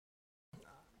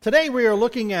Today we are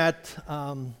looking at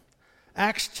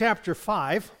Acts chapter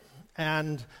 5,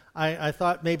 and I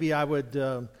thought maybe I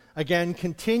would again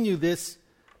continue this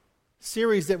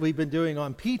series that we've been doing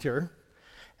on Peter.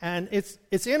 And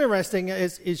it's interesting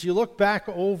as you look back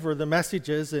over the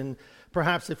messages, and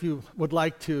perhaps if you would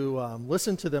like to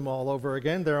listen to them all over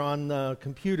again, they're on the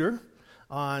computer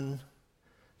on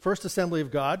First Assembly of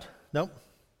God. Nope.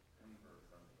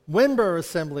 Windber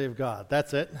Assembly of God.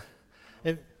 That's it.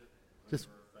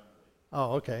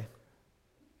 Oh, okay.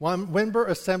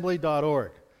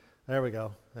 WindberAssembly.org. There we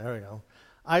go.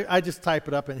 I just type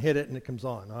it up and hit it and it comes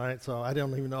on, all right? So I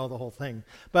don't even know the whole thing.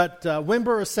 But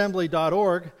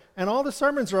WindberAssembly.org, and all the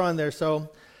sermons are on there.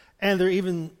 So, and they're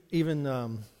even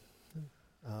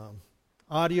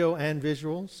audio and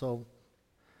visual, so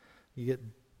you get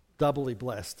doubly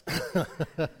blessed.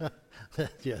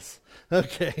 Yes.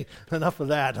 Okay. Enough of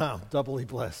that, huh? Doubly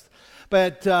blessed.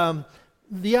 But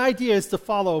the idea is to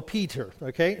follow Peter,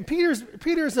 okay? And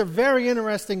Peter's a very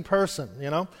interesting person, you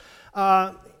know.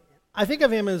 I think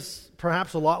of him as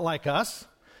perhaps a lot like us,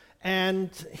 and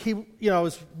he, you know,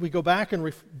 as we go back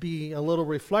and be a little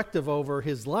reflective over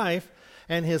his life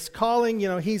and his calling, you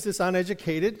know, he's this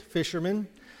uneducated fisherman,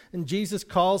 and Jesus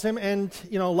calls him, and,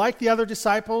 you know, like the other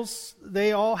disciples,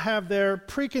 they all have their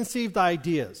preconceived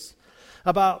ideas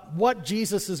about what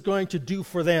Jesus is going to do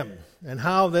for them and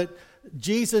how that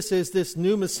Jesus is this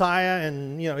new Messiah,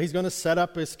 and, you know, he's going to set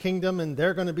up his kingdom, and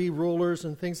they're going to be rulers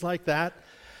and things like that.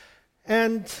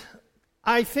 And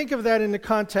I think of that in the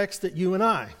context that you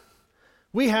and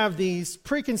we have these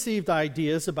preconceived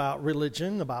ideas about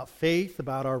religion, about faith,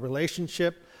 about our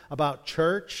relationship, about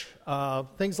church,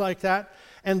 things like that.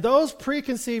 And those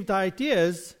preconceived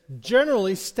ideas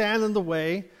generally stand in the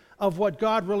way of what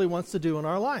God really wants to do in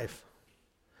our life.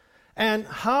 And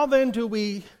how then do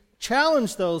we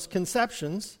challenge those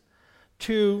conceptions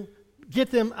to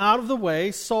get them out of the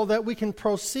way so that we can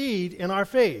proceed in our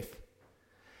faith?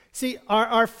 See,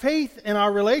 our faith and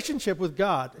our relationship with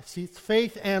God, see, it's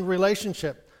faith and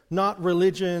relationship, not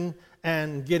religion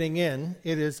and getting in.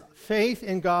 It is faith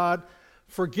in God,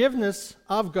 forgiveness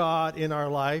of God in our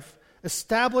life,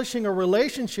 establishing a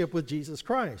relationship with Jesus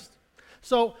Christ.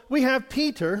 So we have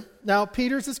Peter. Now,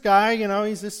 Peter's this guy, you know,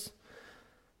 he's this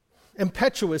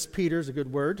impetuous Peter is a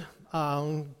good word,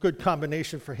 good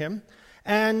combination for him.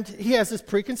 And he has this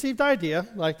preconceived idea,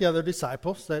 like the other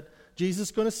disciples, that Jesus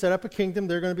is going to set up a kingdom.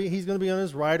 He's going to be on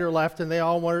his right or left, and they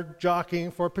all were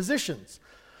jockeying for positions.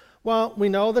 Well, we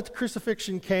know that the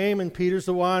crucifixion came, and Peter's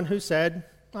the one who said,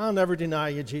 "I'll never deny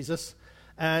you, Jesus."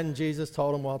 And Jesus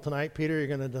told him, "Well, tonight, Peter, you're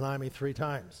going to deny me 3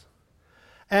 times.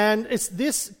 And it's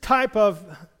this type of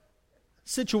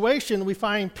situation we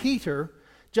find Peter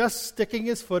just sticking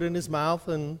his foot in his mouth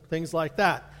and things like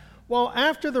that. Well,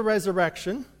 after the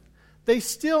resurrection, they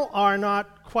still are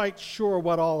not quite sure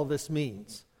what all of this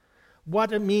means.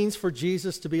 What it means for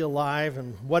Jesus to be alive,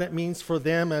 and what it means for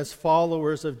them as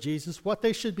followers of Jesus, what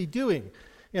they should be doing.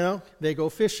 You know, they go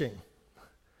fishing.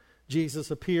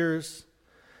 Jesus appears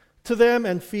to them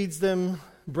and feeds them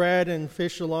bread and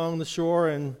fish along the shore,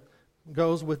 and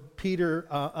goes with Peter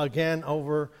again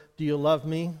over, "Do you love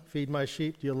me? Feed my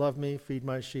sheep. Do you love me? Feed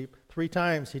my sheep." 3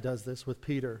 times he does this with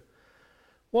Peter.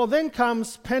 Well, then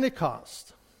comes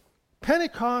Pentecost.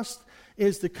 Pentecost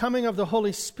is the coming of the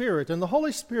Holy Spirit, and the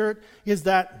Holy Spirit is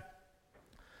that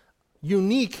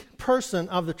unique person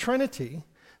of the Trinity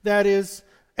that is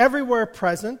everywhere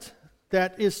present,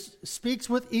 that speaks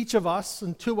with each of us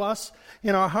and to us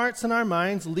in our hearts and our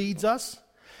minds, leads us.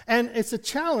 And it's a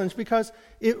challenge because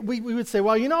we would say,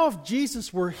 well, you know, if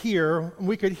Jesus were here,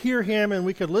 we could hear him and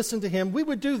we could listen to him, we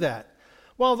would do that.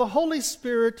 Well, the Holy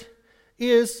Spirit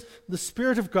is the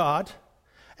Spirit of God,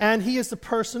 and he is the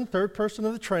third person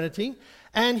of the Trinity,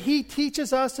 and he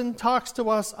teaches us and talks to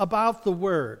us about the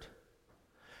Word.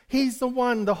 He's the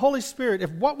one, the Holy Spirit.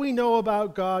 If what we know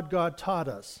about God, God taught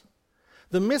us.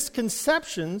 The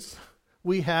misconceptions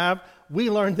we have,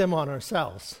 we learned them on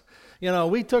ourselves. You know,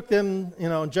 we took them, you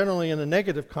know, generally in a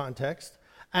negative context,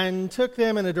 and took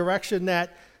them in a direction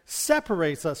that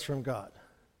separates us from God.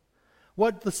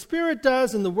 What the Spirit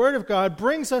does in the Word of God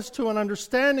brings us to an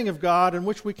understanding of God in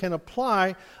which we can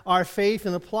apply our faith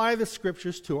and apply the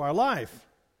Scriptures to our life.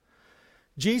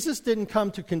 Jesus didn't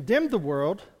come to condemn the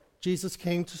world. Jesus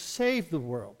came to save the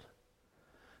world.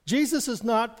 Jesus is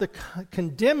not the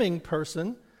condemning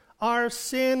person. Our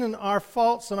sin and our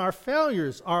faults and our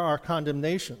failures are our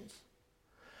condemnations.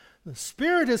 The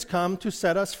Spirit has come to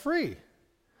set us free.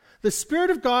 The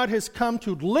Spirit of God has come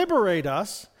to liberate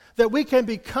us, that we can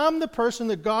become the person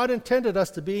that God intended us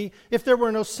to be if there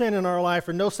were no sin in our life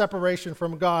or no separation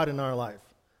from God in our life.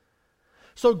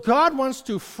 So God wants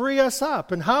to free us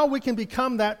up and how we can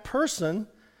become that person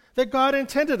that God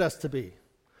intended us to be.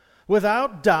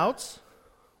 Without doubts,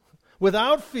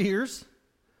 without fears,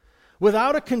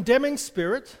 without a condemning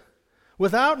spirit,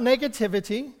 without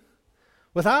negativity,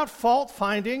 without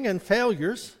fault-finding and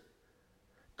failures.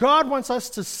 God wants us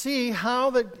to see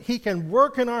how that He can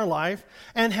work in our life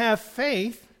and have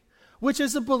faith, which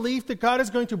is a belief that God is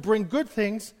going to bring good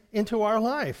things into our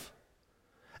life.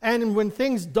 And when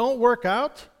things don't work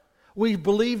out, we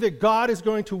believe that God is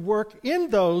going to work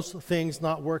in those things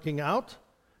not working out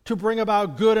to bring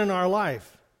about good in our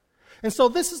life. And so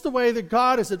this is the way that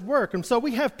God is at work. And so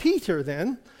we have Peter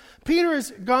then. Peter has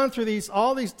gone through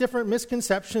all these different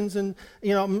misconceptions and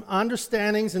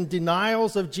understandings and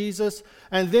denials of Jesus,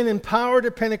 and then empowered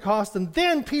at Pentecost. And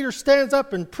then Peter stands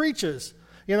up and preaches,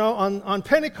 on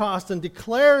Pentecost and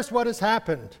declares what has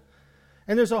happened.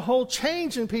 And there's a whole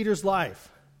change in Peter's life.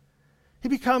 He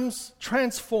becomes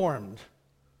transformed.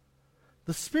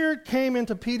 The Spirit came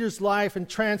into Peter's life and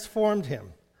transformed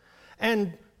him,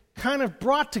 and kind of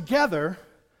brought together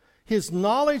his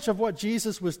knowledge of what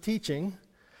Jesus was teaching,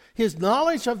 his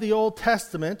knowledge of the Old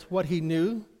Testament, what he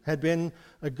knew, had been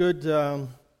a good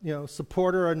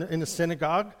supporter in the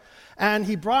synagogue, and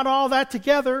he brought all that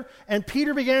together, and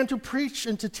Peter began to preach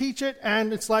and to teach it,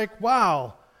 and it's like,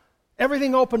 wow,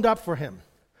 everything opened up for him.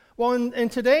 Well, in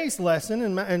today's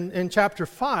lesson, in chapter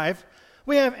 5,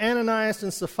 we have Ananias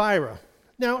and Sapphira.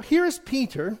 Now, here's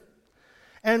Peter,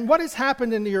 and what has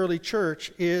happened in the early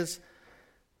church is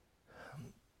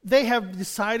they have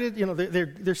decided,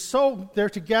 they're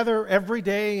together every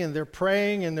day, and they're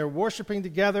praying, and they're worshiping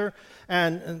together,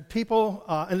 and people,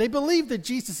 and they believe that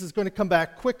Jesus is going to come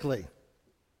back quickly.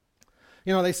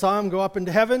 They saw him go up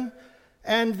into heaven,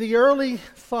 and the early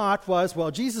thought was, well,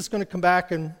 Jesus is going to come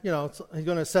back, and he's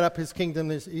going to set up his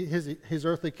kingdom, his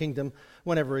earthly kingdom,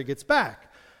 whenever he gets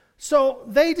back. So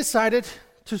they decided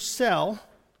to sell.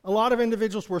 A lot of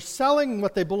individuals were selling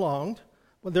what they belonged,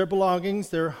 their belongings,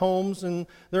 their homes and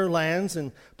their lands,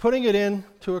 and putting it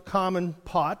into a common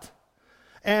pot.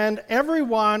 And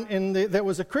everyone that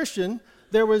was a Christian,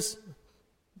 there was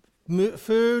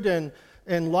food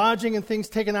and lodging and things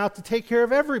taken out to take care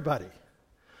of everybody.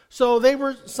 So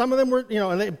some of them were,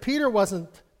 Peter wasn't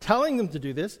telling them to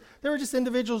do this. They were just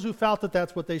individuals who felt that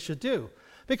that's what they should do.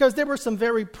 Because there were some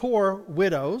very poor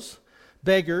widows,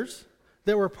 beggars,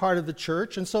 that were part of the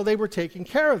church, and so they were taking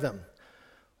care of them.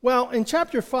 Well, in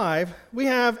chapter 5, we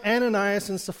have Ananias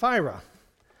and Sapphira.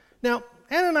 Now,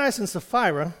 Ananias and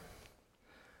Sapphira,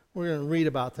 we're going to read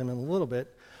about them in a little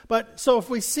bit. But so if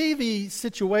we see the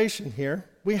situation here,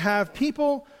 we have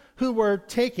people who were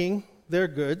taking their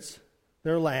goods,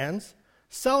 their lands,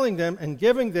 selling them and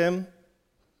giving them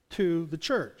to the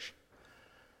church.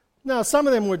 Now, some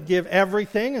of them would give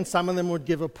everything, and some of them would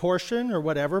give a portion or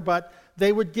whatever, but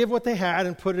they would give what they had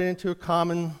and put it into a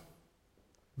common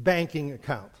banking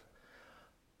account.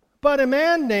 But a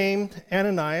man named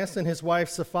Ananias and his wife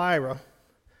Sapphira,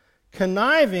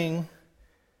 conniving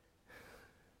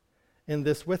in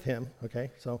this with him, okay,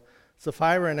 so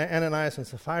Sapphira and Ananias and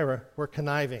Sapphira were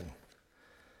conniving.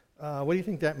 What do you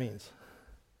think that means?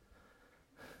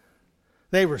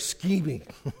 They were scheming.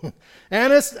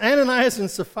 Ananias and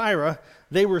Sapphira,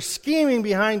 they were scheming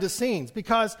behind the scenes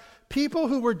because people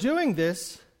who were doing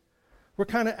this were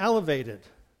kind of elevated.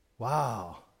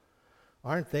 Wow,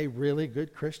 aren't they really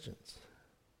good Christians?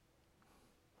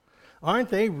 Aren't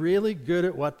they really good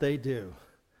at what they do?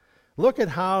 Look at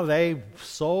how they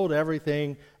sold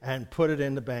everything and put it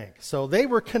in the bank. So they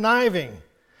were conniving.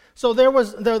 So there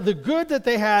was the good that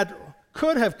they had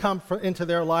could have come into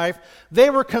their life. They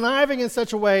were conniving in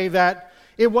such a way that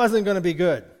it wasn't going to be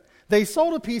good. They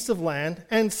sold a piece of land,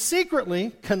 and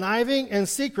secretly, conniving and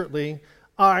secretly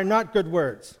are not good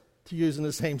words to use in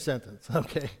the same sentence,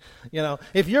 okay?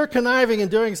 If you're conniving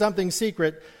and doing something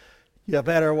secret, you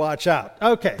better watch out.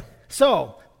 Okay,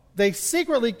 so they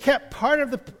secretly kept part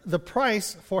of the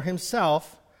price for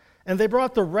himself, and they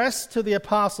brought the rest to the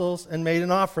apostles and made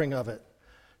an offering of it.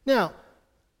 Now,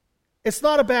 it's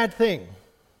not a bad thing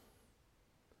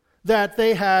that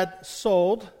they had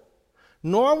sold,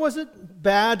 nor was it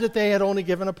bad that they had only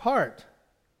given a part.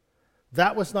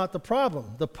 That was not the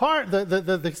problem.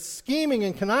 The scheming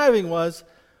and conniving was,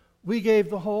 we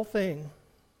gave the whole thing.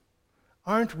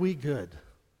 Aren't we good?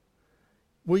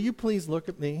 Will you please look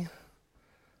at me?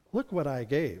 Look what I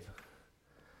gave.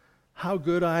 How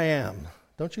good I am.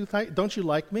 Don't you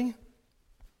like me?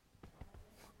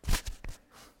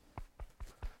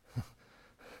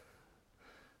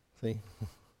 See?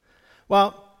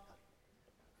 Well,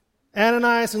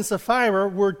 Ananias and Sapphira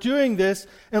were doing this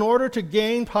in order to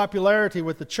gain popularity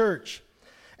with the church.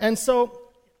 And so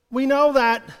we know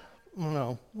that,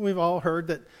 we've all heard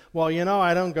that,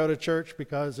 I don't go to church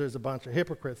because there's a bunch of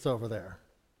hypocrites over there.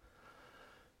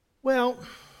 Well,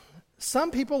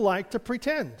 some people like to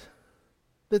pretend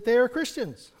that they are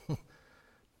Christians.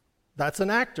 That's an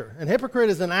actor. An hypocrite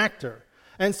is an actor.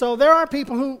 And so there are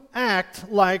people who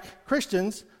act like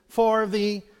Christians for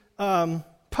the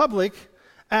public,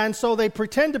 and so they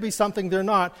pretend to be something they're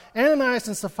not. Ananias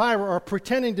and Sapphira are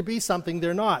pretending to be something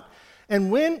they're not.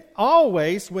 And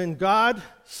when God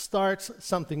starts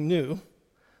something new,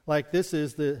 like this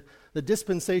is the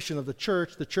dispensation of the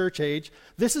church age,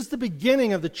 this is the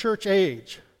beginning of the church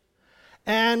age.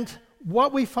 And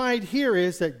what we find here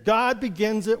is that God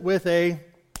begins it with a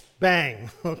bang,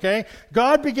 okay?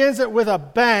 God begins it with a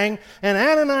bang, and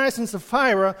Ananias and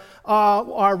Sapphira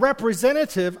are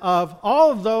representative of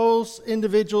all of those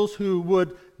individuals who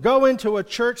would go into a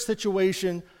church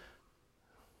situation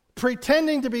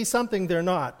pretending to be something they're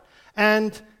not,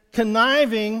 and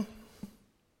conniving,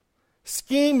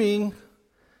 scheming,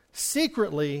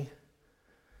 secretly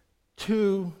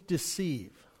to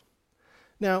deceive.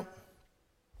 Now,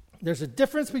 there's a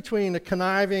difference between a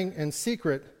conniving and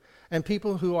secret and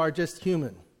people who are just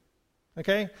human.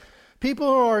 Okay? People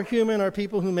who are human are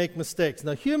people who make mistakes.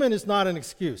 Now, human is not an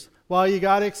excuse. Well, you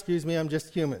got to excuse me, I'm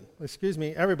just human. Excuse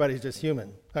me, everybody's just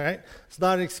human. All right? It's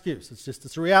not an excuse.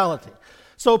 It's a reality.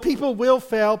 So people will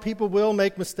fail. People will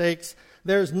make mistakes.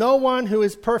 There's no one who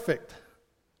is perfect.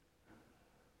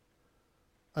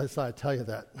 I just thought I'd tell you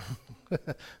that.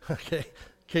 Okay?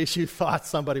 In case you thought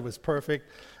somebody was perfect,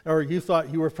 or you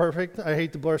thought you were perfect. I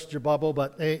hate to burst your bubble,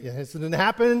 but hey, it didn't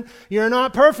happen. You're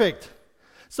not perfect.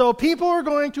 So people are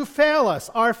going to fail us.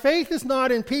 Our faith is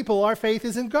not in people. Our faith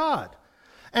is in God.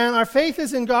 And our faith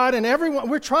is in God, and everyone.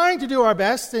 We're trying to do our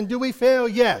best, and do we fail?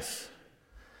 Yes.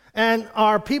 And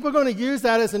are people going to use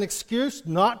that as an excuse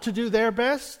not to do their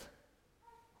best?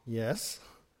 Yes.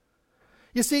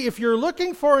 You see, if you're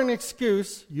looking for an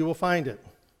excuse, you will find it.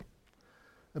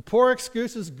 A poor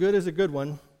excuse is good as a good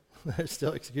one. There's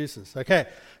still excuses. Okay.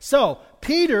 So,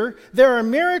 Peter, there are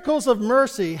miracles of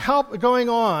mercy going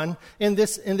on in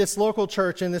this local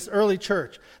church, in this early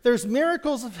church. There's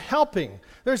miracles of helping.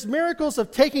 There's miracles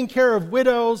of taking care of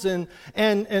widows and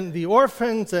the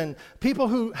orphans and people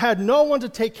who had no one to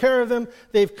take care of them.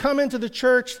 They've come into the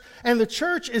church, and the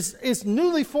church is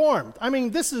newly formed. I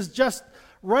mean, this is just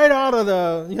right out of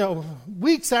the,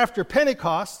 weeks after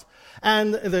Pentecost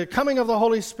and the coming of the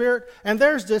Holy Spirit, and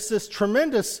there's this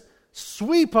tremendous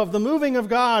sweep of the moving of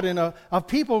God and of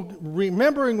people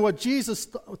remembering what Jesus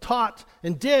taught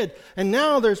and did. And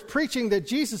now there's preaching that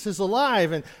Jesus is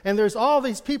alive, and there's all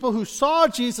these people who saw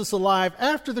Jesus alive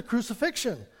after the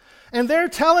crucifixion. And they're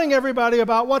telling everybody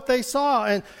about what they saw,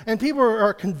 and people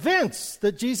are convinced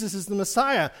that Jesus is the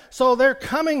Messiah. So they're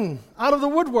coming out of the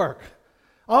woodwork.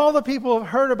 All the people have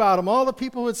heard about him. All the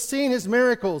people who had seen his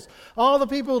miracles. All the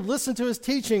people who listened to his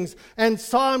teachings and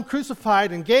saw him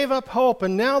crucified and gave up hope.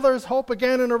 And now there's hope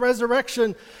again in a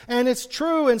resurrection. And it's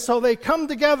true. And so they come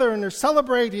together and they're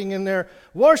celebrating and they're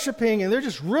worshiping. And they're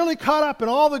just really caught up in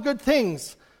all the good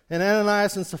things. And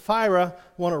Ananias and Sapphira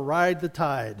want to ride the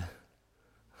tide.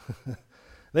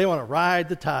 They want to ride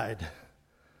the tide.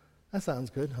 That sounds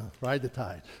good, huh? Ride the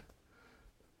tide.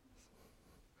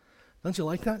 Don't you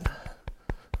like that?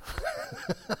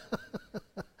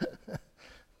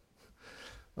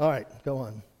 All right, go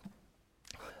on.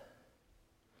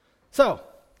 So,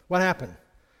 what happened?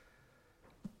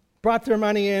 Brought their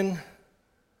money in,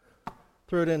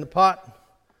 threw it in the pot,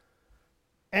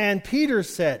 and Peter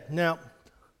said, now,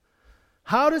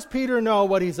 how does Peter know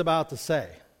what he's about to say?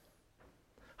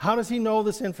 How does he know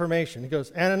this information? He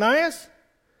goes, Ananias,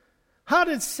 how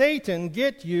did Satan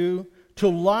get you to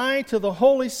lie to the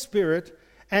Holy Spirit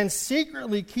and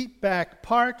secretly keep back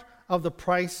part of the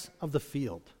price of the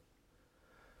field?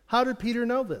 How did Peter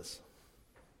know this?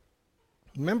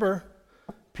 Remember,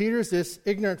 Peter's this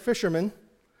ignorant fisherman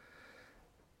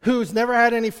who's never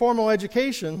had any formal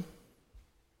education,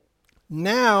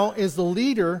 now is the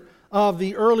leader of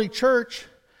the early church,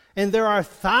 and there are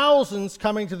thousands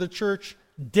coming to the church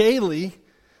daily.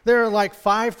 There are like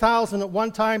 5,000 at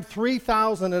one time,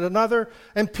 3,000 at another,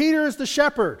 and Peter is the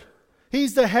shepherd.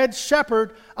 He's the head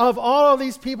shepherd of all of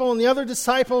these people, and the other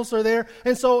disciples are there.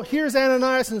 And so here's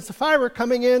Ananias and Sapphira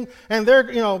coming in, and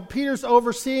they're, Peter's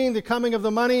overseeing the coming of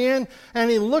the money in, and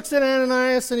he looks at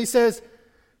Ananias and he says,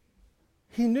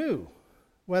 he knew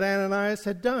what Ananias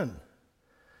had done.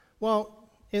 Well,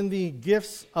 in the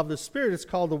gifts of the Spirit, it's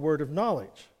called the word of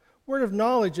knowledge. Word of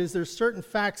knowledge is there's certain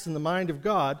facts in the mind of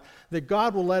God that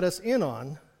God will let us in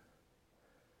on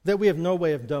that we have no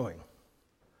way of knowing.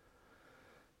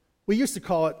 We used to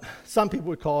call it, some people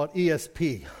would call it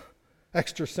ESP.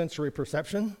 extrasensory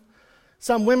perception.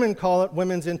 Some women call it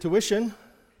women's intuition.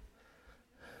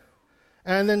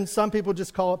 And then some people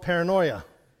just call it paranoia.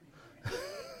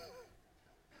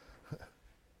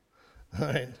 All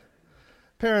right.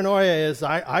 Paranoia is,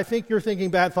 I think you're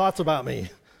thinking bad thoughts about me.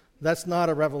 That's not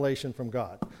a revelation from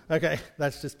God. Okay,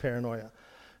 that's just paranoia.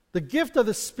 The gift of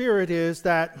the Spirit is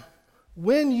that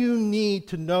when you need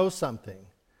to know something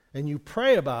and you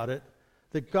pray about it,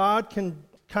 that God can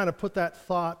kind of put that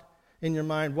thought in your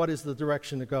mind, what is the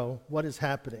direction to go, what is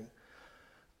happening.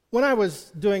 When I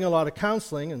was doing a lot of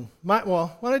counseling, when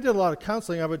I did a lot of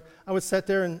counseling, I would sit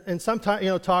there and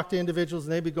sometimes, talk to individuals,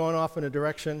 and they'd be going off in a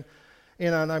direction,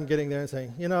 and I'm getting there and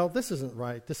saying, this isn't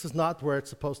right. This is not where it's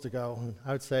supposed to go. And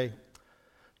I would say,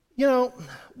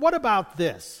 what about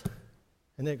this?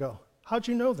 And they go, how'd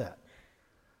you know that?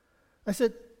 I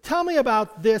said, tell me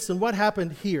about this and what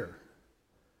happened here.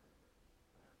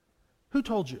 Who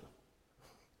told you?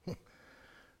 I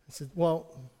said, well,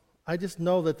 I just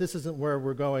know that this isn't where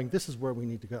we're going. This is where we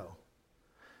need to go.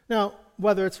 Now,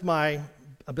 whether it's my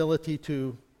ability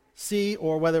to see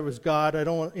or whether it was God, I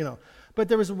don't want, but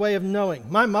there was a way of knowing.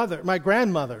 My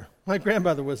grandmother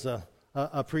was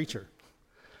a preacher.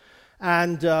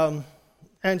 And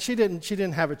she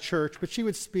didn't have a church, but she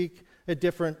would speak at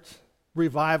different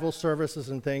revival services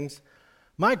and things.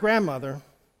 My grandmother,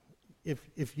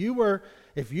 if you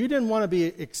didn't want to be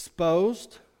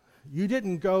exposed, you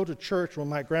didn't go to church when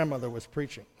my grandmother was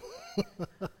preaching.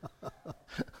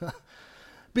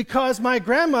 Because my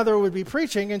grandmother would be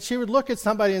preaching and she would look at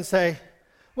somebody and say,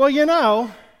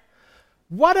 well,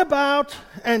 what about,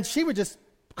 and she would just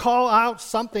call out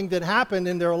something that happened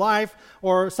in their life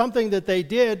or something that they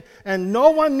did, and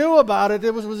no one knew about it.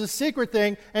 It was a secret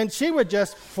thing, and she would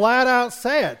just flat out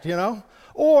say it,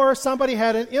 Or somebody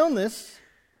had an illness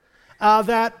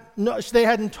that they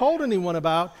hadn't told anyone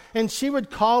about, and she would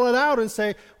call it out and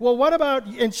say, well, what about,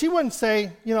 and she wouldn't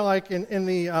say, like in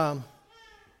the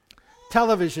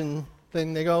television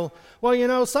thing, they go,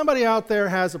 well, somebody out there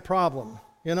has a problem,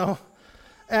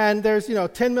 and there's,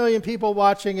 10 million people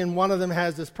watching, and one of them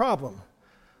has this problem.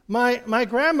 My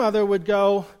grandmother would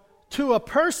go to a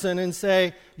person and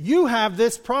say, you have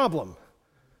this problem,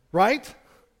 right?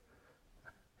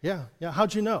 Yeah,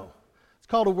 how'd you know? It's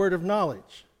called a word of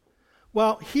knowledge.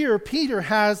 Well, here Peter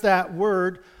has that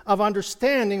word of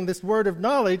understanding, this word of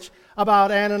knowledge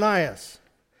about Ananias.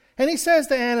 And he says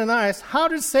to Ananias, how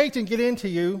did Satan get into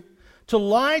you to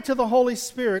lie to the Holy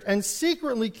Spirit and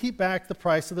secretly keep back the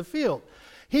price of the field?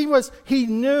 He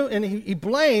knew, and he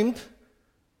blamed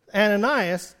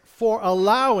Ananias for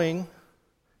allowing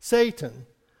Satan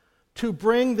to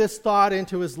bring this thought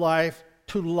into his life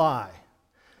to lie.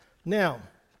 Now,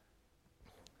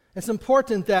 it's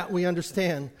important that we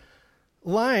understand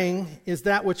lying is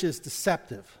that which is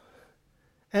deceptive,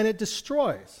 and it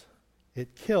destroys,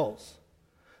 it kills.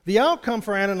 The outcome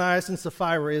for Ananias and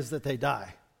Sapphira is that they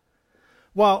die.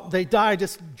 Well, they die,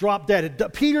 just drop dead.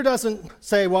 Peter doesn't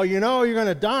say, well, you're going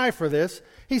to die for this.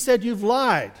 He said, you've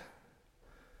lied.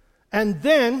 And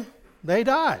then they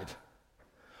died.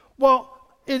 Well,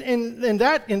 in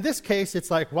this case, it's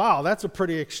like, wow, that's a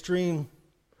pretty extreme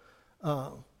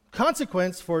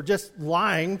consequence for just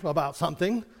lying about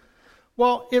something.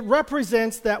 Well, it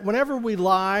represents that whenever we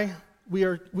lie, we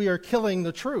are killing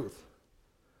the truth.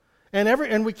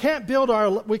 And we can't build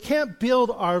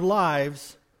our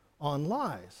lives on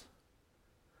lies.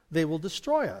 They will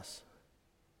destroy us.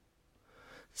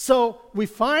 So we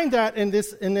find that in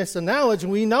this analogy,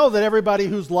 we know that everybody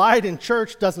who's lied in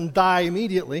church doesn't die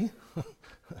immediately.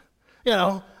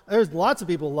 There's lots of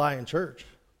people who lie in church.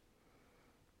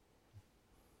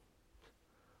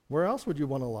 Where else would you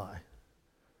want to lie?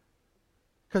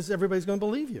 Because everybody's going to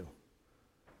believe you.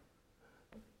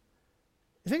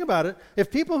 You think about it.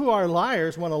 If people who are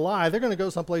liars want to lie, they're going to go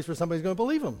someplace where somebody's going to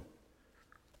believe them.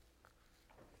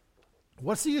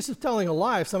 What's the use of telling a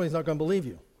lie if somebody's not going to believe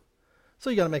you? So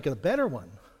you got to make it a better one.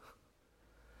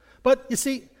 But you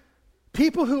see,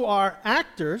 people who are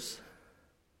actors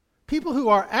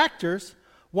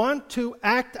want to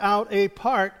act out a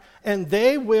part, and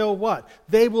they will what?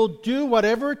 They will do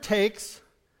whatever it takes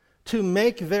to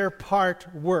make their part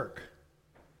work.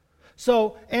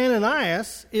 So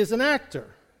Ananias is an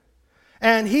actor,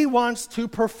 and he wants to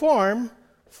perform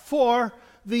for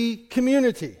the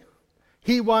community.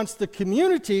 He wants the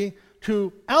community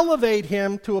to elevate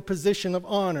him to a position of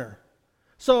honor.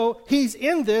 So he's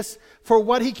in this for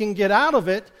what he can get out of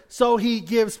it, so he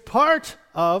gives part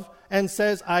of and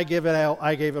says, I gave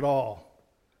it all.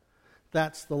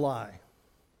 That's the lie.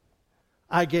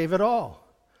 I gave it all.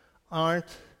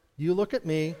 You look at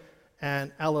me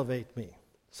and elevate me.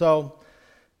 So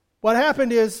what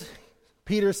happened is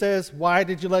Peter says, why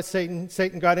did you let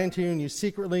Satan got into you and you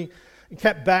secretly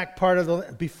kept back part of the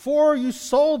land? Before you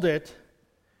sold it,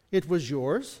 it was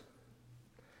yours.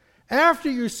 After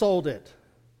you sold it,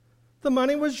 the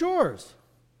money was yours.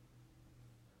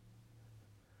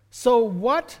 So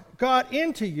what got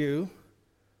into you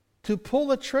to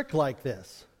pull a trick like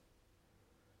this?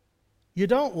 You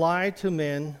don't lie to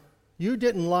men. You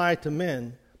didn't lie to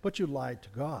men, but you lied to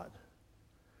God.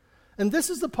 And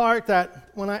this is the part that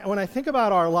when I think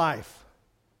about our life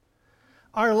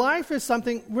is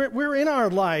something, we're in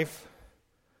our life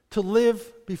to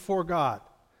live before God.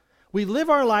 We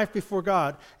live our life before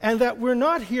God, and that we're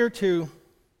not here to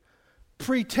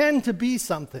pretend to be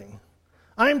something.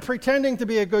 I'm pretending to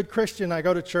be a good Christian. I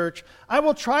go to church. I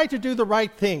will try to do the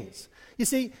right things. You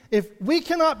see, if we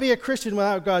cannot be a Christian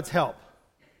without God's help,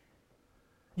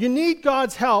 you need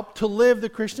God's help to live the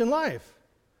Christian life.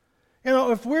 You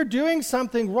know, if we're doing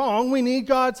something wrong, we need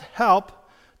God's help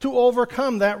to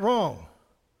overcome that wrong.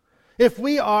 If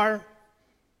we are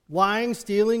lying,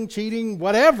 stealing, cheating,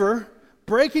 whatever,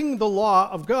 breaking the law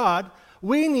of God,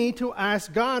 we need to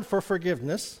ask God for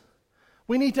forgiveness.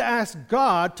 We need to ask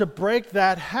God to break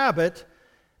that habit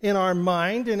in our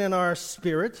mind and in our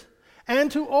spirit, and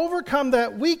to overcome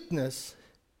that weakness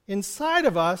inside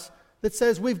of us that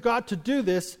says we've got to do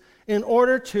this in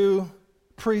order to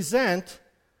present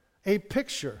a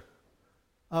picture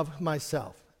of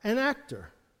myself, an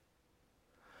actor.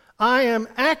 I am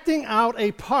acting out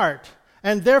a part,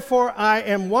 and therefore I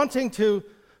am wanting to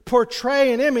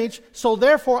portray an image, so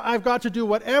therefore I've got to do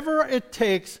whatever it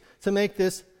takes to make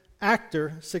this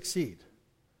actor succeed.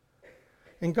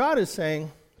 And God is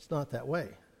saying, it's not that way.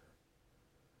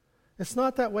 It's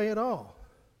not that way at all.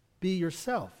 Be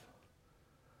yourself.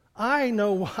 I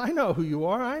know who you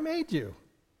are. I made you.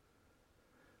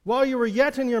 While you were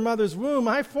yet in your mother's womb,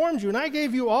 I formed you, and I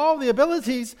gave you all the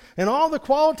abilities and all the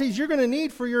qualities you're going to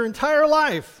need for your entire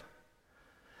life.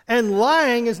 And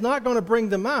lying is not going to bring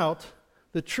them out.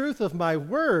 The truth of my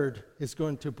word is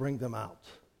going to bring them out.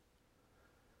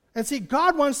 And see,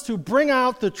 God wants to bring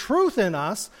out the truth in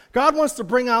us. God wants to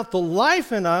bring out the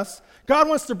life in us. God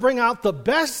wants to bring out the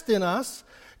best in us.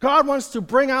 God wants to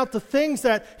bring out the things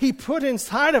that He put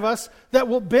inside of us that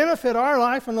will benefit our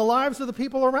life and the lives of the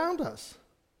people around us.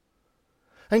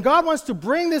 And God wants to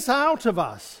bring this out of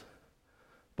us.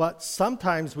 But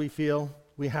sometimes we feel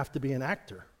we have to be an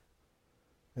actor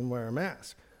and wear a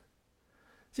mask.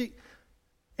 See,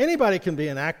 anybody can be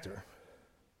an actor,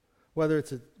 whether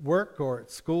it's at work or at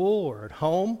school or at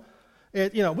home.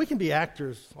 We can be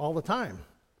actors all the time,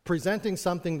 presenting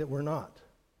something that we're not.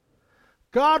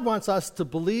 God wants us to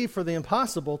believe for the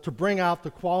impossible, to bring out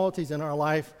the qualities in our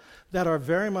life that are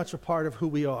very much a part of who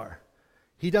we are.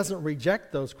 He doesn't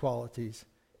reject those qualities.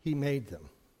 He made them.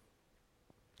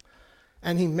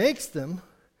 And He makes them,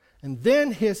 and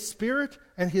then His Spirit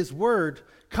and His Word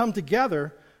come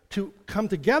together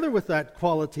with that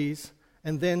qualities,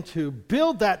 and then to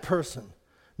build that person.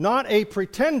 Not a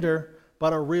pretender,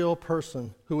 but a real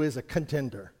person who is a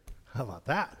contender. How about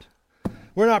that?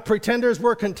 We're not pretenders,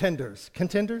 we're contenders.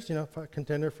 Contenders?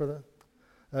 Contender for the...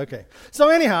 Okay. So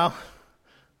anyhow,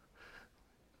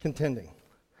 contending.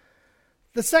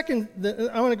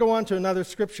 I want to go on to another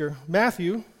scripture.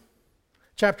 Matthew,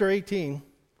 chapter 18,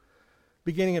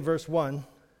 beginning at verse 1.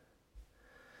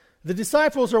 The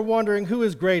disciples are wondering who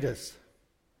is greatest.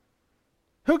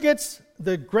 Who gets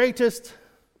the greatest...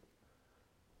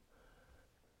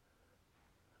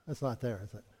 That's not there,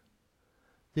 is it?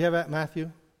 Do you have that,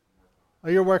 Matthew? Oh,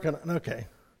 you're working on it. Okay.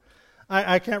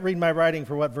 I can't read my writing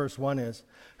for what verse 1 is.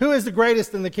 Who is the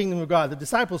greatest in the kingdom of God? The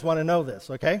disciples want to know this,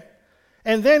 okay?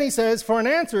 And then he says, for an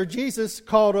answer, Jesus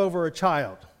called over a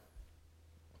child,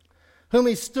 whom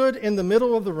he stood in the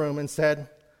middle of the room and said,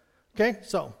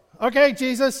 okay,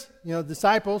 Jesus,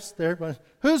 disciples,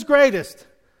 who's greatest?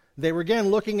 They were again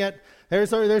looking at,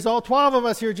 there's all 12 of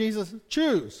us here, Jesus.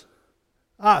 Choose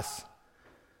us.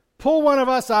 Pull one of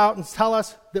us out and tell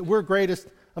us that we're greatest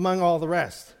among all the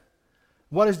rest.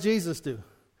 What does Jesus do?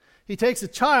 He takes a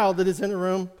child that is in the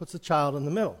room, puts the child in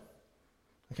the middle.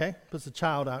 Okay? Puts the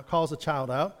child out, calls the child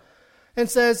out, and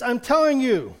says, I'm telling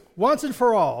you, once and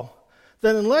for all,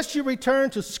 that unless you return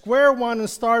to square one and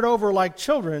start over like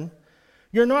children,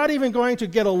 you're not even going to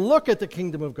get a look at the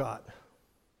kingdom of God.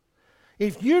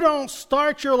 If you don't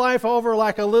start your life over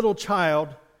like a little child,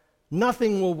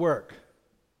 nothing will work.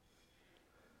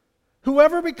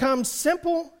 Whoever becomes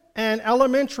simple and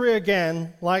elementary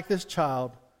again, like this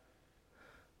child,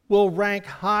 will rank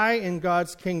high in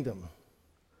God's kingdom.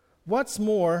 What's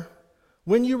more,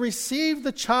 when you receive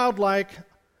the childlike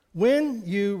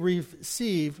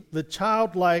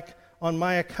on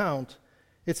my account,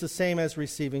 it's the same as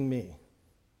receiving me.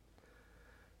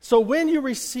 So when you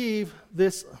receive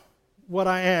this, what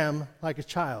I am, like a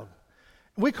child,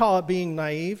 we call it being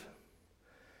naive.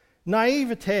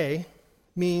 Naivete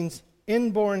means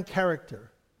inborn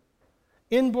character.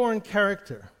 Inborn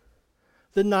character.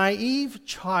 The naive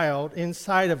child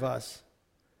inside of us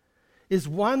is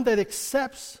one that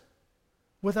accepts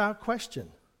without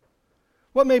question.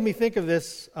 What made me think of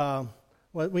this,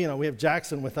 we have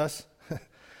Jackson with us,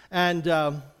 and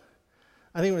I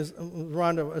think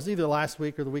it was either last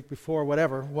week or the week before,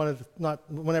 whatever,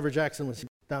 whenever Jackson was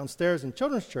downstairs in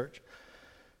children's church.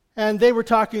 And they were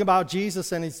talking about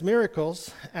Jesus and his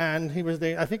miracles, and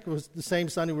I think it was the same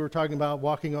Sunday we were talking about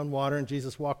walking on water, and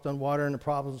Jesus walked on water and the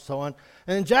problems and so on.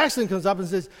 And then Jackson comes up and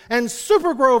says, and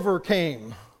Super Grover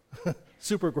came.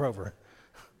 Super Grover.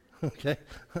 Okay.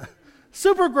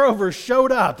 Super Grover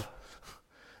showed up.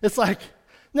 It's like,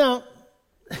 now,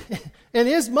 in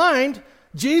his mind,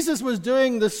 Jesus was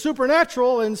doing the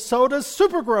supernatural, and so does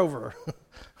Super Grover.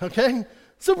 Okay?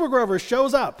 Super Grover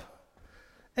shows up.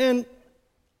 And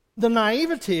the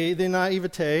naivete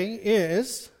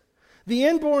is the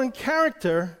inborn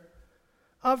character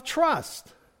of trust.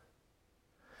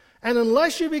 And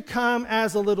unless you become,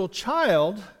 as a little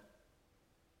child,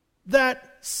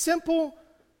 that simple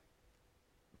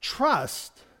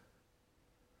trust.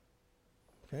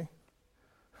 Okay?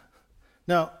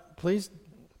 Now, please,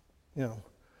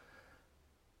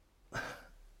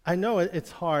 I know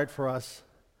it's hard for us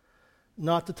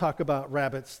not to talk about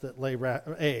rabbits that lay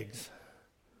eggs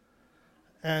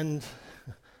and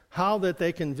how that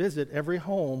they can visit every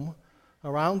home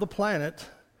around the planet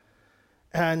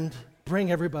and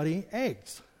bring everybody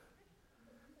eggs.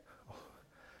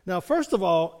 Now, first of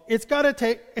all, it's got to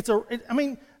take,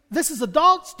 this is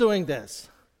adults doing this.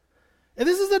 And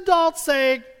this is adults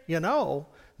saying,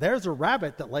 there's a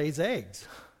rabbit that lays eggs.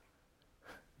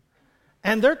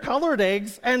 And they're colored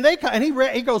eggs, and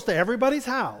he goes to everybody's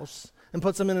house and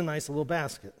puts them in a nice little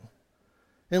basket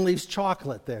and leaves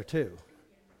chocolate there too.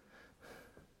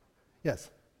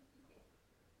 Yes?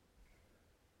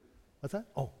 What's that?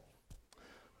 Oh.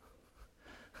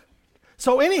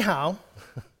 So anyhow,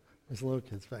 there's little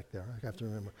kids back there. I have to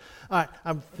remember. All right,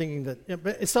 I'm thinking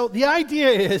that. So the idea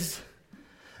is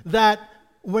that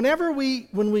when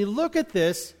we look at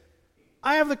this,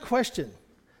 I have the question.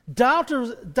 Doubt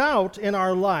in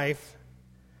our life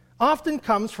often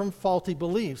comes from faulty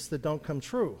beliefs that don't come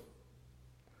true.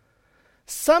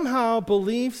 Somehow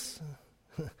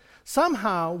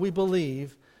we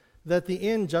believe that the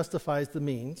end justifies the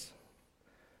means,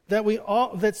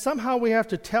 that somehow we have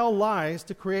to tell lies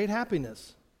to create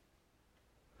happiness.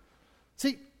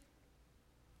 See,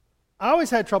 I always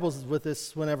had troubles with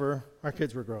this whenever our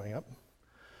kids were growing up,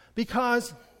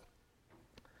 because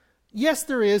yes,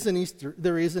 there is an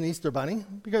Easter bunny,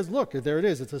 because look, there it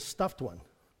is, it's a stuffed one.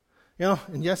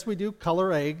 And yes, we do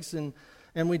color eggs, and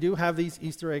we do have these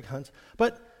Easter egg hunts,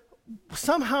 but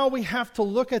somehow we have to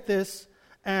look at this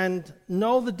and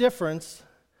know the difference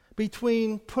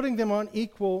between putting them on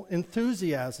equal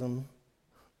enthusiasm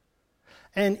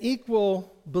and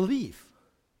equal belief.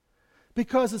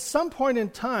 Because at some point in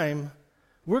time,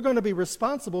 we're going to be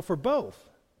responsible for both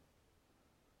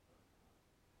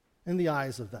in the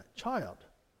eyes of that child.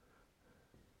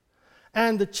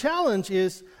 And the challenge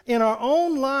is, in our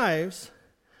own lives,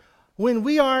 when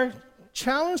we are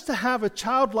challenged to have a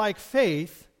childlike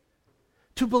faith,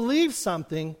 to believe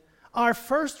something, our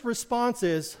first response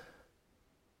is,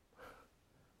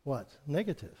 what?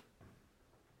 Negative.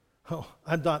 Oh,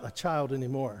 I'm not a child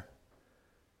anymore.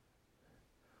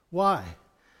 Why?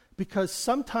 Because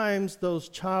sometimes those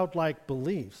childlike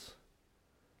beliefs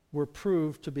were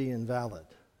proved to be invalid.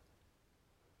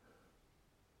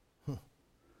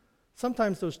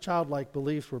 Sometimes those childlike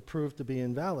beliefs were proved to be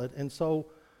invalid, and so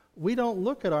we don't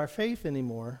look at our faith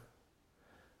anymore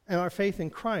and our faith in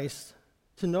Christ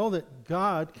to know that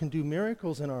God can do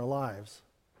miracles in our lives.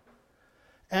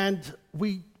 And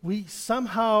we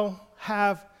somehow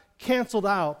have canceled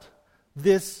out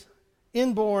this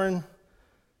inborn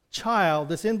child,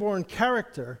 this inborn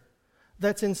character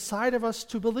that's inside of us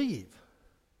to believe.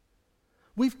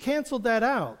 We've canceled that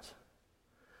out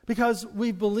because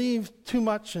we believed too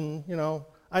much, and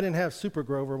I didn't have Super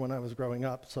Grover when I was growing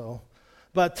up,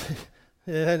 but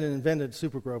it hadn't invented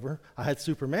Super Grover. I had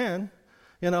Superman.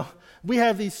 We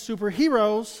have these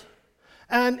superheroes,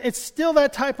 and it's still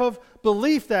that type of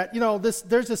belief that,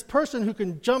 there's this person who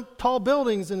can jump tall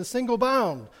buildings in a single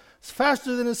bound. It's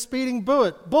faster than a speeding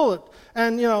bullet,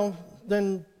 and,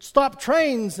 then stop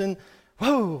trains, and,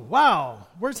 whoa, wow,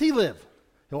 where's he live?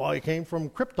 Well, he came from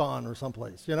Krypton or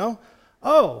someplace,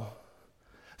 Oh.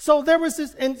 So there was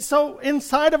this, and so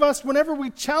inside of us, whenever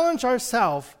we challenge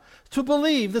ourselves to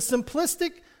believe the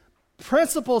simplistic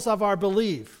principles of our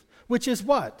belief, which is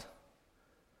what?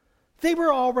 They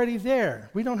were already there.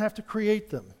 We don't have to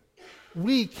create them.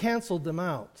 We canceled them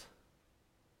out.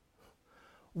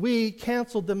 We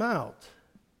canceled them out.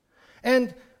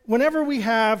 And whenever we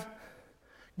have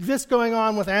this going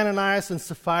on with Ananias and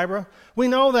Sapphira, we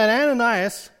know that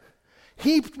Ananias,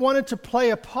 he wanted to play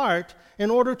a part in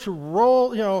order to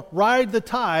ride the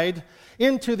tide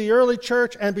into the early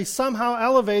church and be somehow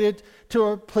elevated to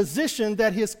a position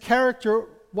that his character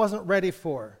wasn't ready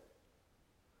for.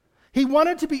 He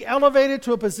wanted to be elevated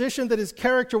to a position that his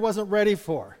character wasn't ready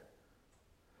for.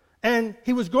 And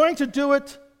he was going to do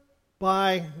it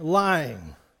by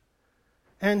lying.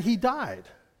 And he died.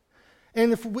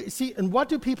 And and what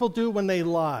do people do when they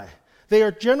lie? They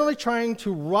are generally trying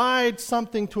to ride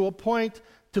something to a point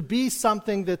to be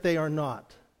something that they are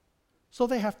not. So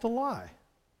they have to lie.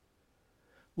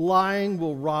 Lying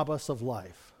will rob us of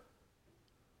life.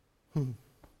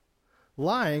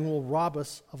 Lying will rob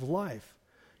us of life.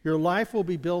 Your life will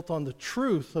be built on the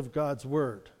truth of God's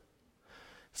word.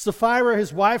 Sapphira,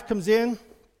 his wife, comes in,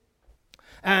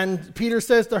 and Peter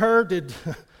says to her,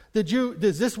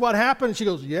 is this what happened? She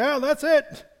goes, yeah, that's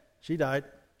it. She died.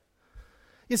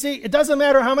 You see, it doesn't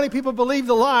matter how many people believe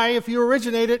the lie. If you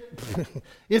originate it,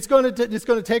 it's going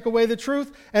to take away the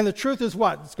truth. And the truth is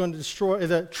what? It's going to destroy.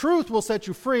 The truth will set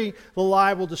you free. The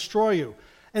lie will destroy you.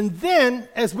 And then,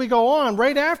 as we go on,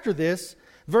 right after this,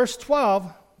 verse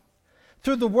 12,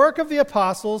 through the work of the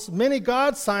apostles, many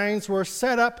God signs were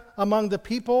set up among the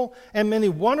people and many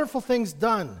wonderful things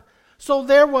done. So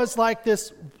there was like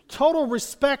this total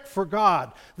respect for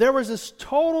God. There was this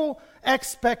total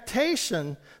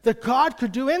expectation that God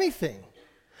could do anything.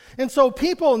 And so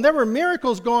and there were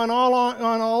miracles going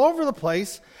on all over the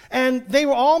place, and they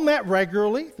were all met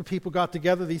regularly. The people got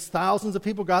together, these thousands of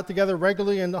people got together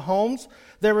regularly in the homes.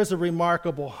 There was a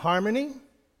remarkable harmony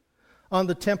on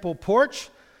the temple porch,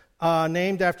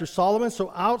 named after Solomon.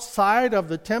 So outside of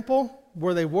the temple,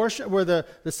 where they worship, where the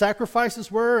sacrifices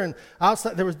were, and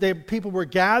outside people were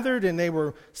gathered and they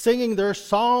were singing their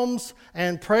psalms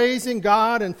and praising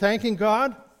God and thanking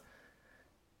God.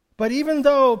 But even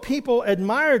though people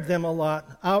admired them a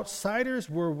lot, outsiders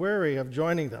were wary of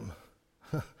joining them.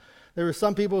 There were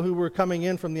some people who were coming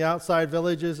in from the outside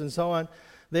villages and so on.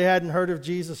 They hadn't heard of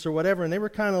Jesus or whatever, and they were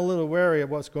kind of a little wary of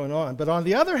what's going on. But on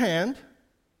the other hand,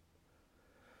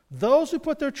 those who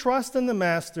put their trust in the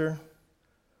Master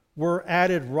were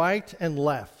added right and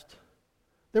left.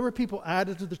 There were people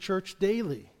added to the church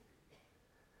daily.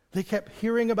 They kept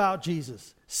hearing about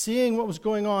Jesus, seeing what was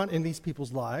going on in these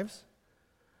people's lives,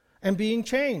 and being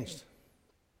changed.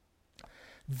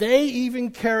 They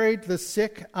even carried the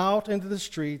sick out into the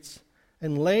streets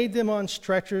and laid them on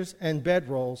stretchers and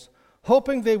bedrolls,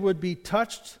 hoping they would be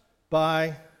touched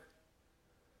by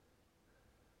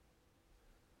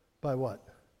what?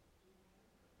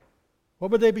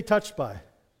 What would they be touched by?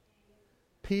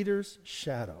 Peter's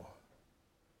shadow.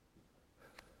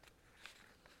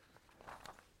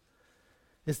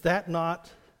 Is that not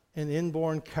an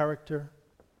inborn character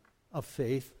of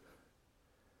faith?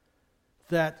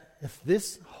 That if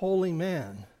this holy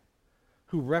man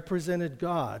who represented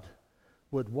God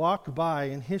would walk by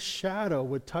and his shadow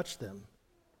would touch them,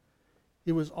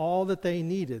 it was all that they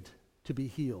needed to be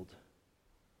healed.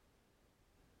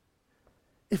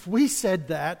 If we said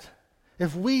that,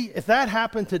 if that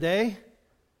happened today,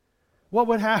 what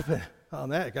would happen? Oh,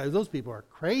 man, guys, those people are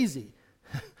crazy.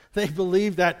 They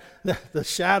believe that the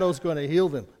shadow's going to heal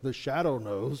them. The shadow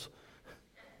knows.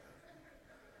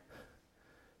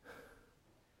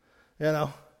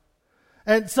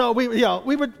 And so we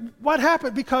would, what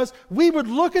happened? Because we would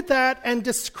look at that and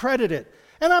discredit it.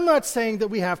 And I'm not saying that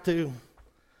we have to,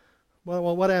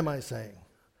 well, what am I saying?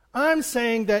 I'm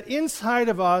saying that inside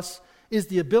of us is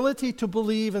the ability to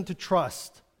believe and to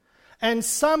trust. And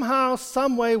somehow,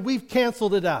 some way, we've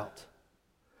canceled it out.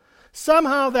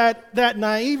 Somehow that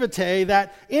naivete,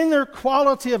 that inner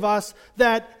quality of us,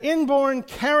 that inborn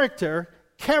character,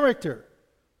 that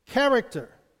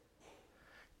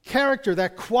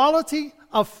quality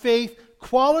of faith,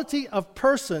 quality of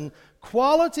person,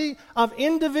 quality of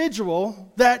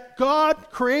individual that God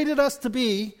created us to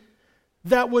be,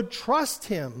 that would trust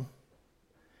Him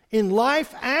in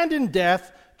life and in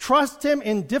death, trust Him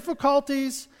in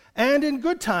difficulties and in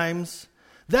good times,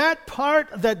 that part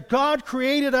that God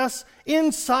created us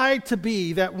inside to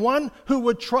be, that one who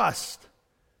would trust.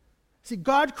 See,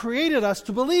 God created us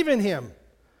to believe in Him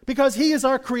because He is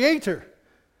our Creator.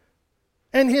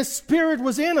 And His Spirit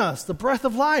was in us, the breath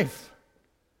of life.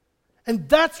 And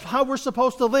that's how we're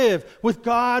supposed to live, with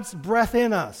God's breath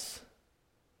in us.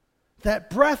 That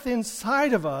breath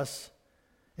inside of us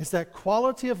is that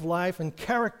quality of life and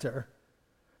character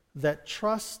that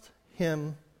trust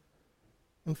Him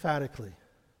emphatically.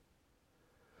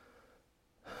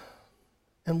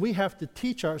 And we have to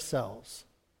teach ourselves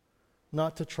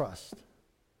not to trust.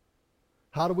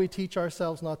 How do we teach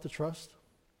ourselves not to trust?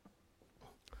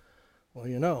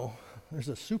 Well, there's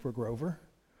a Super Grover.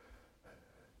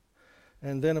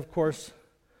 And then, of course,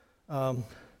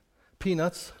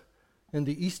 Peanuts and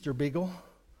the Easter Beagle.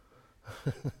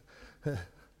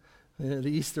 The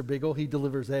Easter Beagle, he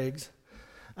delivers eggs.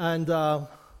 And while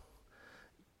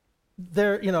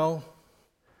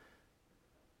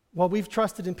we've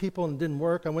trusted in people and it didn't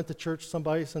work, I went to church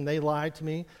somebody and they lied to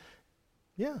me.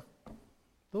 Yeah,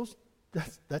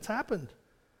 that's happened.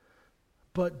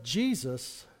 But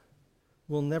Jesus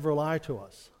will never lie to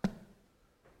us.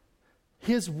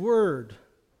 His word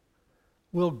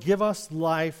will give us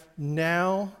life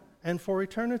now and for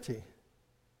eternity.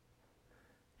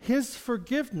 His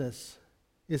forgiveness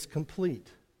is complete.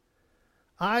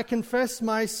 I confess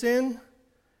my sin.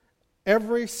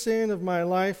 Every sin of my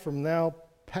life from now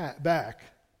back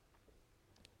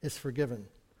is forgiven.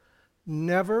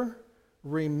 Never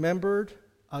remembered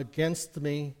against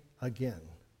me again.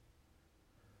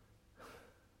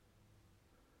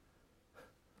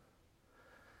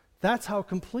 That's how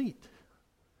complete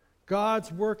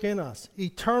God's work in us.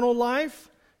 Eternal life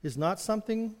is not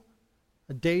something,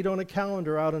 a date on a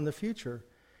calendar out in the future.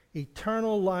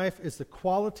 Eternal life is the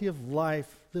quality of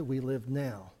life that we live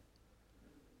now,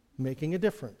 making a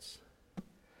difference.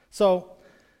 So,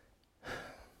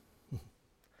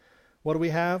 what do we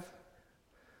have?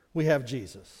 We have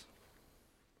Jesus.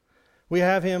 We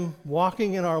have Him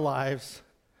walking in our lives,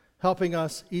 helping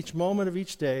us each moment of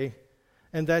each day,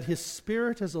 and that His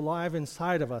Spirit is alive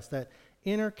inside of us, that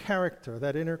inner character,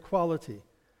 that inner quality.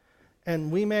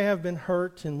 And we may have been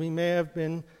hurt, and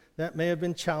that may have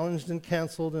been challenged and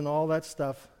canceled and all that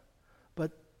stuff,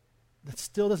 but that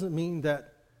still doesn't mean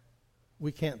that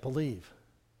we can't believe.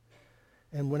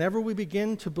 And whenever we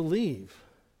begin to believe,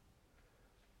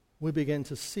 we begin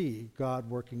to see God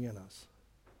working in us.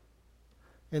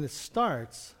 And it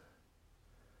starts,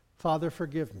 Father,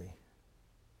 forgive me,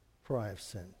 for I have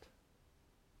sinned.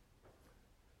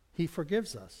 He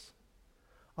forgives us.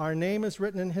 Our name is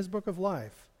written in His book of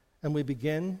life, and we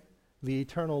begin the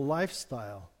eternal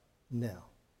lifestyle now.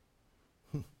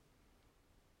 How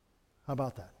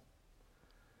about that?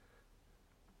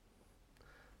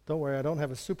 Don't worry, I don't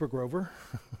have a Super Grover.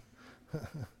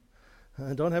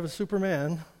 I don't have a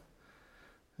Superman.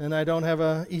 And I don't have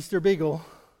a Easter Beagle.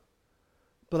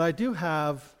 But I do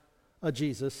have a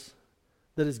Jesus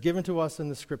that is given to us in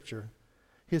the Scripture.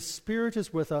 His Spirit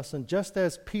is with us, and just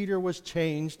as Peter was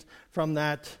changed from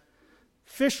that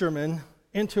fisherman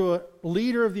into a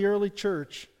leader of the early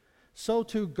church, so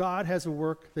too God has a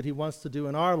work that He wants to do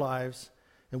in our lives,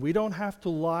 and we don't have to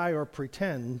lie or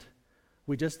pretend.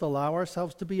 We just allow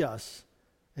ourselves to be us,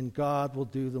 and God will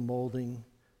do the molding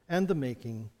and the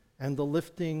making and the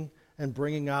lifting and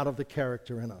bringing out of the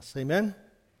character in us. Amen?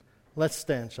 Let's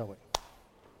stand, shall we?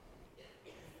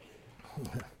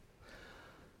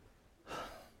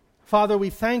 Father, we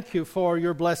thank You for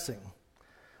Your blessing.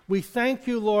 We thank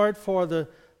You, Lord, for the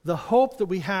hope that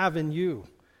we have in You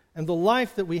and the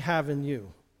life that we have in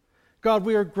You. God,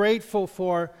 we are grateful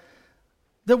for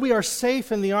that we are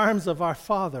safe in the arms of our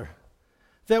Father,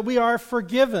 that we are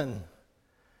forgiven,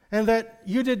 and that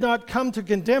You did not come to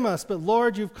condemn us, but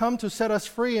Lord, You've come to set us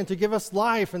free and to give us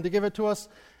life and to give it to us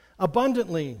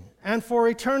abundantly and for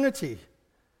eternity.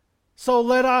 So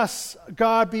let us,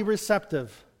 God, be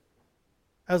receptive.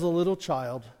 As a little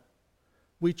child,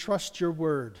 we trust Your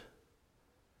word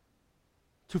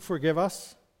to forgive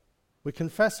us. We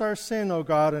confess our sin, O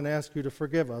God, and ask You to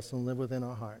forgive us and live within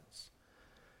our hearts.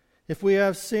 If we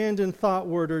have sinned in thought,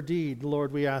 word, or deed,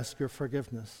 Lord, we ask Your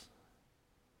forgiveness.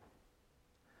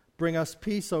 Bring us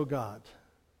peace, O God.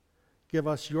 Give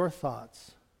us Your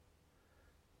thoughts.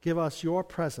 Give us Your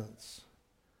presence.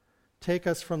 Take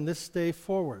us from this day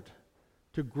forward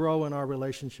to grow in our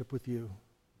relationship with You.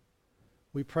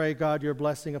 We pray, God, Your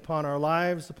blessing upon our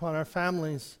lives, upon our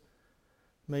families.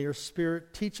 May Your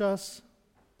Spirit teach us,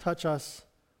 touch us,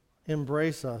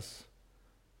 embrace us,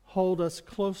 hold us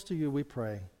close to You, we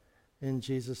pray. In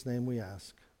Jesus' name we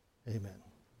ask. Amen.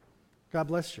 God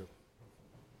bless you.